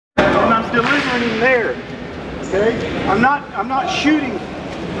delivering him there. Okay? I'm not shooting,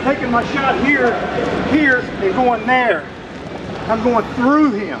 taking my shot here, and going there. I'm going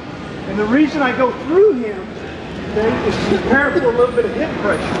through him. And the reason I go through him, okay, is to prepare for a little bit of hip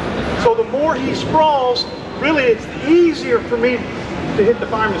pressure. So the more he sprawls, really it's easier for me to hit the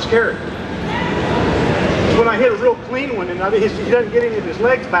fireman's carry. When I hit a real clean one and he doesn't get any of his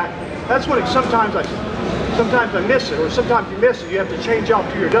legs back, that's when sometimes I miss it, or sometimes you miss it. You have to change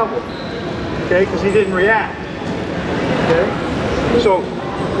off to your double, okay, because he didn't react. Okay, so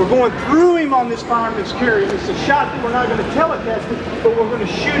we're going through him on this fireman's carry. It's a shot that we're not going to telecast it, but we're going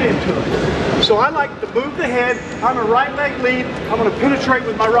to shoot into it. So I like to move the head. I'm a right leg lead. I'm going to penetrate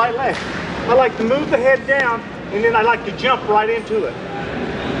with my right leg. I like to move the head down, and then I like to jump right into it.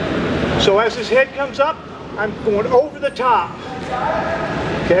 So as his head comes up, I'm going over the top.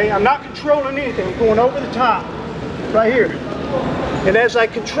 Okay, I'm not controlling anything. I'm going over the top, right here. And as I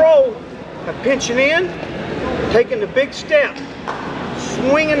control, I'm pinching in, taking the big step,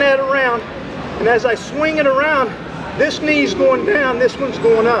 swinging that around. And as I swing it around, this knee's going down, this one's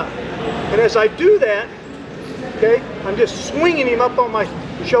going up. And as I do that, okay, I'm just swinging him up on my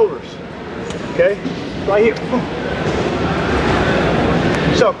shoulders. Okay, right here.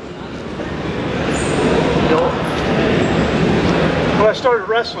 So, when I started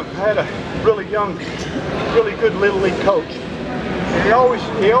wrestling, I had a really young, really good Little League coach. And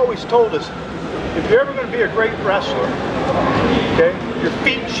he always told us, if you're ever going to be a great wrestler, okay, your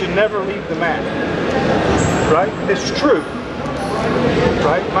feet should never leave the mat. Right? It's true.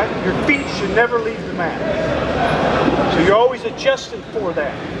 Right? Your feet should never leave the mat. So you're always adjusting for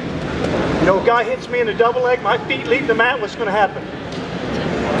that. You know, a guy hits me in a double leg, my feet leave the mat, what's going to happen?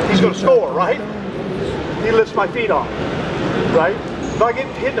 He's going to score, right? He lifts my feet off, right? If I get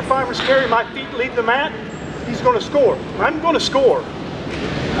hit in the fireman's carry, my feet leave the mat, he's going to score. I'm going to score,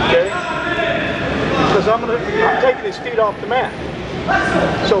 okay? Because I'm taking his feet off the mat.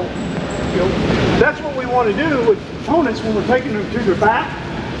 So, you know, that's what we want to do with opponents when we're taking them to their back.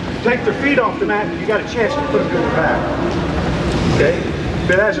 Take their feet off the mat, and you got a chance to put them to their back, okay?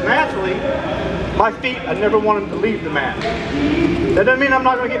 But as an athlete, my feet, I never want them to leave the mat. That doesn't mean I'm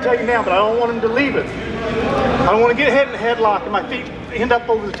not going to get taken down, but I don't want them to leave it. I don't want to get hit in the headlock and my feet end up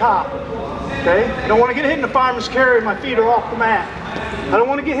over the top. Okay? I don't want to get hit in the fireman's carry and my feet are off the mat. I don't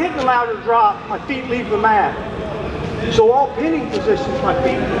want to get hit in the louder drop, my feet leave the mat. So all pinning positions, my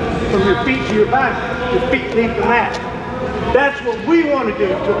feet, from your feet to your back, your feet leave the mat. That's what we want to do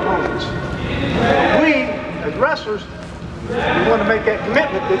to opponents. We, as wrestlers, we want to make that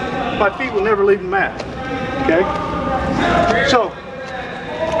commitment that my feet will never leave the mat. Okay? So,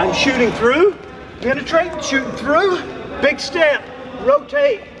 I'm shooting through, penetrating, shooting through, big step,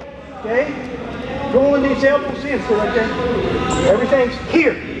 rotate, okay? Rolling these elbows in so like that. Everything's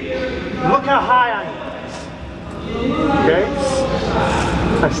here. Look how high I am. Okay?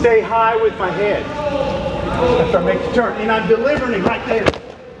 I stay high with my head after I make the turn. And I'm delivering him right there.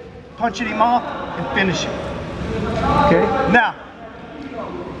 Punching him off and finishing. Okay? Now,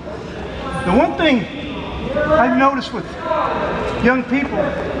 the one thing I've noticed with young people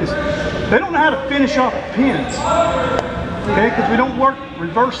is they don't know how to finish off the pins. Okay? Because we don't work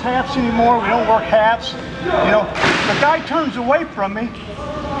reverse halves anymore. We don't work halves. You know, if a guy turns away from me,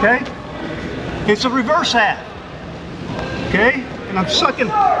 okay, it's a reverse half. Okay? And I'm sucking,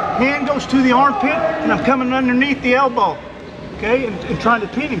 hand goes to the armpit, and I'm coming underneath the elbow. Okay? And trying to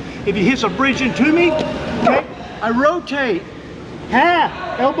pin him. If he hits a bridge into me, okay, I rotate, half,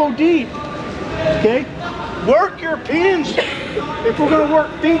 elbow deep, okay? Work your pins. If we're going to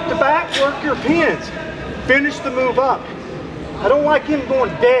work feet to back, work your pins. Finish the move up. I don't like him going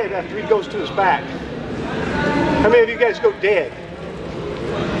dead after he goes to his back. How many of you guys go dead?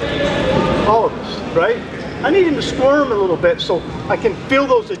 All of us, right? I need him to squirm a little bit so I can feel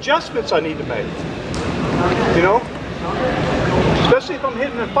those adjustments I need to make. You know? Especially if I'm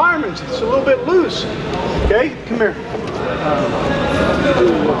hitting the fireman's, it's a little bit loose. Okay, come here.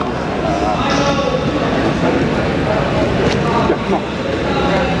 Yeah, come on.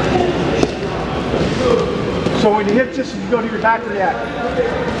 So when you hit this, you go to your back react.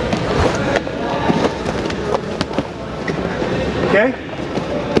 Okay?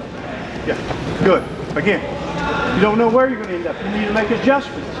 Yeah, good. Again, you don't know where you're going to end up. You need to make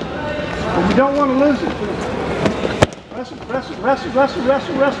adjustments. But you don't want to lose it. Wrestle, wrestle, wrestle, wrestle,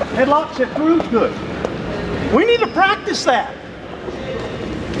 wrestle, wrestle. Headlock, set through, good. We need to practice that.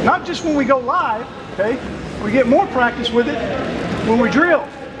 Not just when we go live, okay? We get more practice with it when we drill.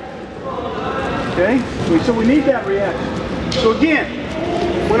 Okay? So we need that reaction. So again,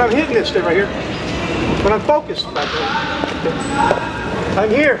 when I'm hitting this thing right here, when I'm focused back there, okay, I'm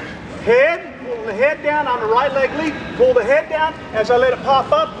here. Head, pull the head down on the right leg lead, pull the head down. As I let it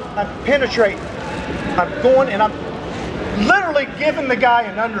pop up, I penetrate. I'm going and I'm literally giving the guy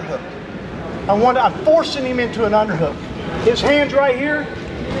an underhook. I'm forcing him into an underhook. His hand's right here,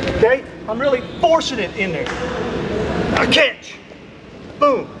 okay? I'm really forcing it in there. I catch.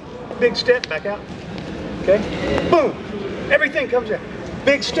 Boom. Big step, back out. Okay? Boom. Everything comes in.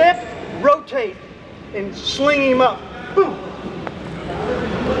 Big step, rotate, and sling him up. Boom.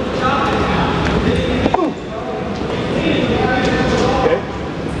 Boom. Okay?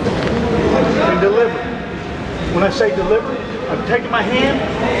 And deliver. When I say deliver, I'm taking my hand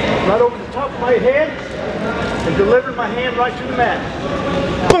right over the top of my head and delivering my hand right to the mat.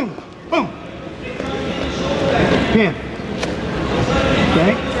 Boom. Boom. Pin.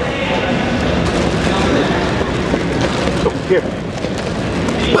 Okay? So here.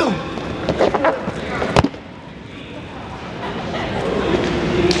 Boom.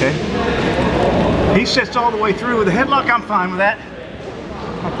 Okay. He sits all the way through with a headlock. I'm fine with that.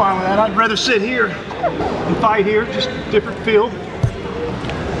 I'm fine with that. I'd rather sit here and fight here, just different feel.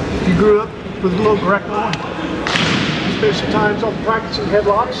 If you grew up with a little Greco, spend some time on practicing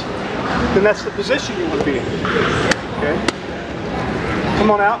headlocks, then that's the position you want to be in. Okay? Come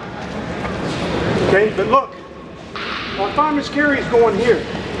on out. Okay, but look, our fireman's carry is going here.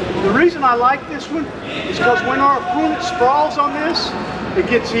 The reason I like this one is because when our opponent sprawls on this, it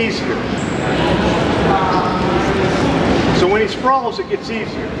gets easier. So when he sprawls, it gets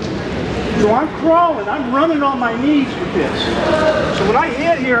easier. So I'm crawling, I'm running on my knees with this. So when I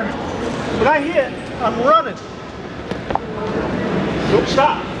hit here, I'm running. Don't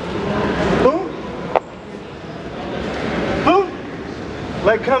stop. Boom. Boom.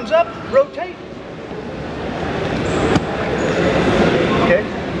 Leg comes up, rotate. Okay.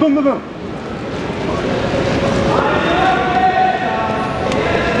 Boom, boom, boom.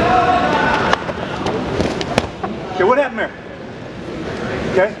 Okay, what happened there?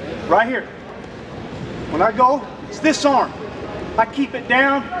 Okay, right here. When I go, it's this arm. I keep it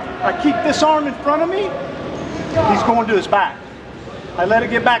down. I keep this arm in front of me. He's going to his back. I let it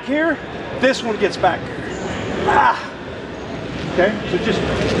get back here. This one gets back. Ah. Okay, so just,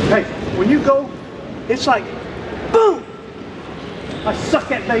 hey, when you go, it's like, boom. I suck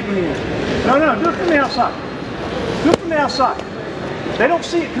that baby in. No, no, do it from the outside. Do it from the outside. They don't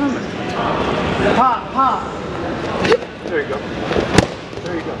see it coming. Pop, pop. There you go.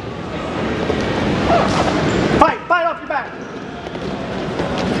 There you go. Fight, fight off your back.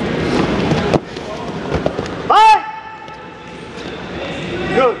 Fight!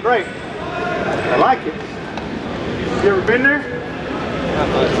 Good, great. I like it. You ever been there?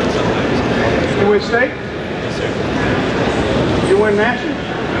 You win state? Yes, sir. You win national?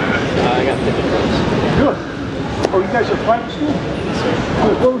 I got 50 points. Good. Oh, you guys are private school? Yes, sir.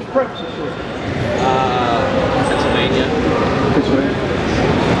 Good. Where was prep school? Pennsylvania. Pennsylvania.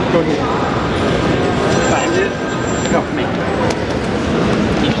 Go ahead. Find it? No, me.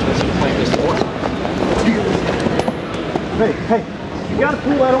 He just wants you to play this sport. Hey, hey, you gotta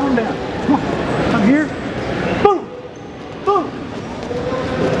pull that arm down. Come on. I'm here. Boom! Boom!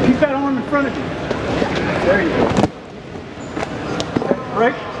 Keep that arm in front of you. There you go.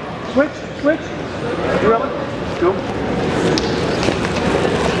 Break. Switch, switch.